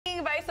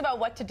advice about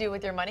what to do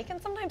with your money can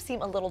sometimes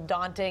seem a little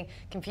daunting,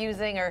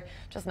 confusing, or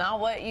just not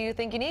what you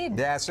think you need.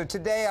 Yeah, so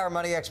today our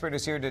money expert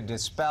is here to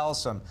dispel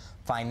some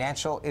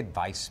financial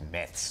advice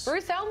myths.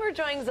 Bruce Helmer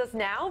joins us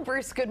now.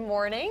 Bruce, good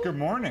morning. Good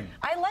morning.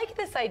 I like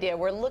this idea.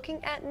 We're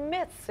looking at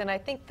myths, and I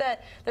think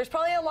that there's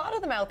probably a lot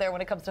of them out there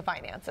when it comes to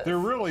finances. There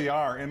really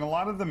are, and a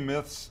lot of the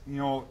myths,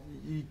 you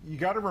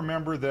got to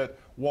remember that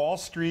Wall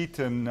Street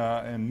and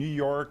New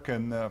York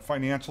and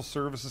financial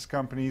services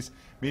companies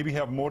maybe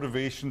have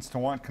motivations to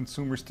want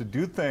consumers to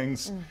do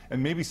things,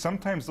 and maybe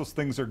sometimes those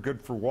things are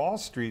good for Wall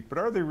Street, but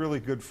are they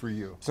really good for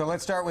you? So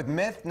let's start with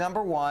myth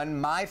number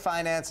one. My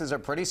finances are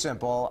pretty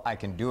simple. I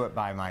can do it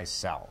by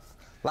myself.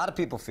 A lot of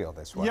people feel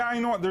this way. Yeah, I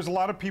know. There's a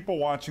lot of people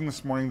watching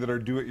this morning that are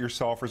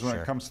do-it-yourselfers when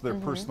it comes to their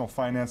personal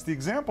finance. The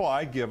example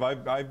I give,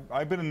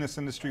 I've been in this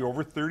industry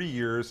over 30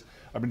 years.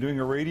 I've been doing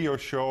a radio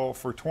show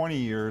for 20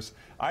 years.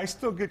 I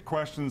still get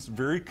questions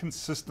very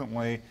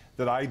consistently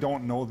that I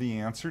don't know the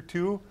answer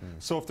to.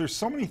 So if there's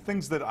so many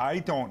things that I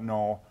don't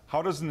know,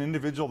 how does an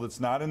individual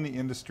that's not in the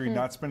industry,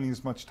 not spending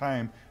as much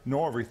time,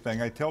 know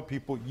everything? I tell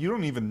people, you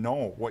don't even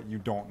know what you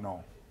don't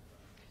know.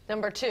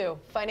 Number two,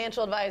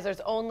 financial advisors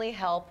only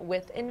help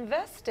with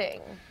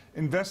investing.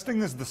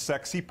 Investing is the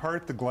sexy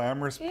part, the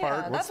glamorous part.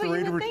 Yeah, that's what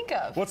you would think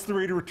of. What's the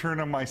rate of return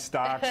on my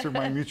stocks or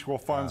my mutual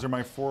funds or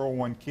my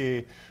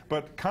 401k?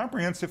 But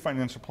comprehensive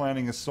financial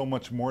planning is so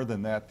much more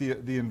than that.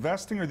 The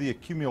investing or the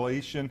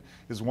accumulation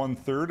is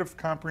 1/3 of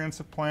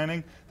comprehensive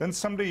planning. Then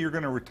someday you're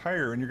going to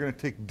retire and you're going to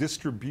take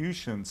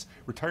distributions,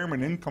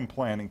 retirement income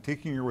planning,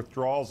 taking your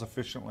withdrawals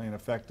efficiently and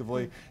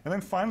effectively. And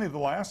then finally, the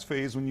last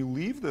phase, when you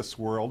leave this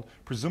world,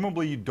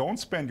 presumably you don't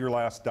spend your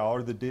last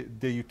dollar the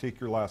day you take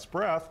your last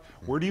breath.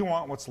 Where do you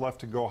want what's left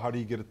to go? How do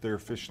you get it there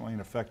efficiently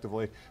and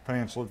effectively?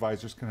 Financial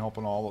advisors can help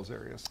in all those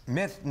areas.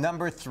 Myth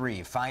number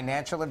three,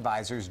 financial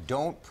advisors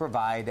don't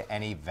provide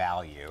any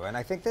value. And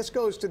I think this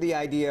goes to the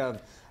idea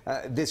of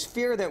this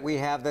fear that we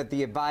have that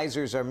the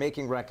advisors are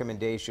making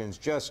recommendations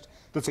just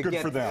to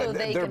get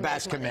their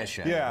best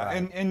commission. Yeah,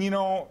 right. and you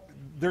know,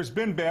 there's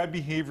been bad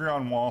behavior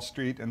on Wall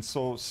Street, and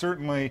so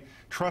certainly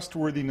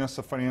trustworthiness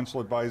of financial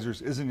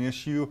advisors is an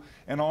issue,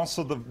 and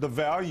also the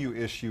value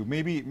issue.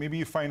 Maybe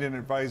you find an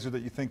advisor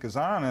that you think is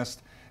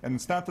honest, and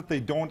it's not that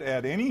they don't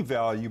add any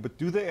value, but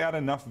do they add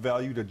enough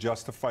value to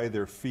justify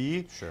their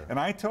fee? Sure. And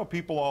I tell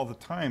people all the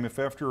time, if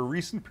after a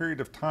recent period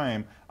of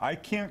time I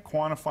can't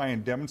quantify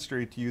and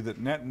demonstrate to you that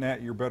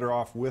net you're better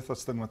off with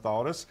us than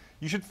without us,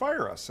 you should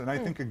fire us. And I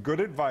think a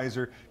good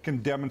advisor can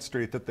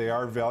demonstrate that they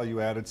are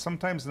value added,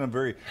 sometimes in a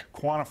very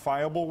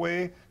quantifiable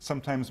way,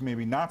 sometimes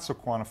maybe not so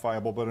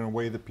quantifiable, but in a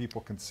way that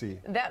people can see.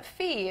 That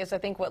fee is, I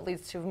think, what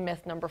leads to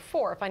myth number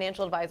four.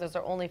 Financial advisors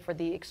are only for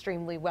the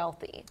extremely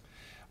wealthy.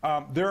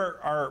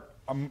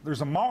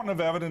 There's a mountain of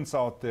evidence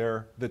out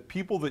there that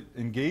people that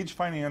engage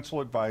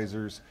financial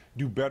advisors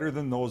do better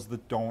than those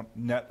that don't,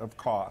 net of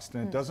cost.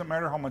 And it doesn't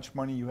matter how much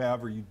money you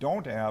have or you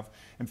don't have.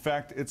 In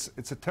fact, it's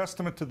a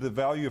testament to the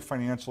value of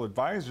financial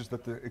advisors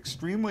that the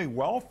extremely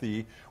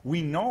wealthy,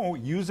 we know,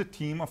 use a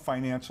team of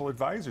financial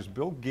advisors.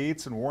 Bill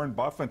Gates and Warren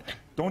Buffett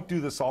don't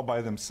do this all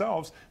by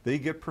themselves. They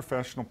get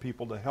professional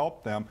people to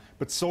help them.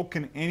 But so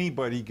can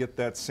anybody get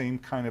that same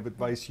kind of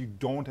advice. You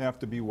don't have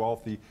to be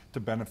wealthy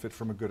to benefit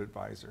from a good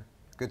advisor.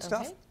 Good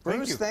stuff. Okay.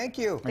 Bruce, thank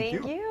you.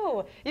 Thank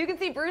you. You can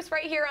see Bruce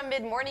right here on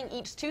Mid-Morning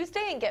each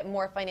Tuesday and get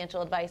more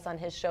financial advice on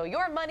his show,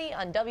 Your Money,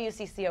 on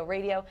WCCO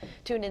Radio.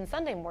 Tune in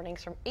Sunday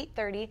mornings from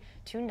 8:30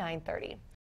 to 9:30.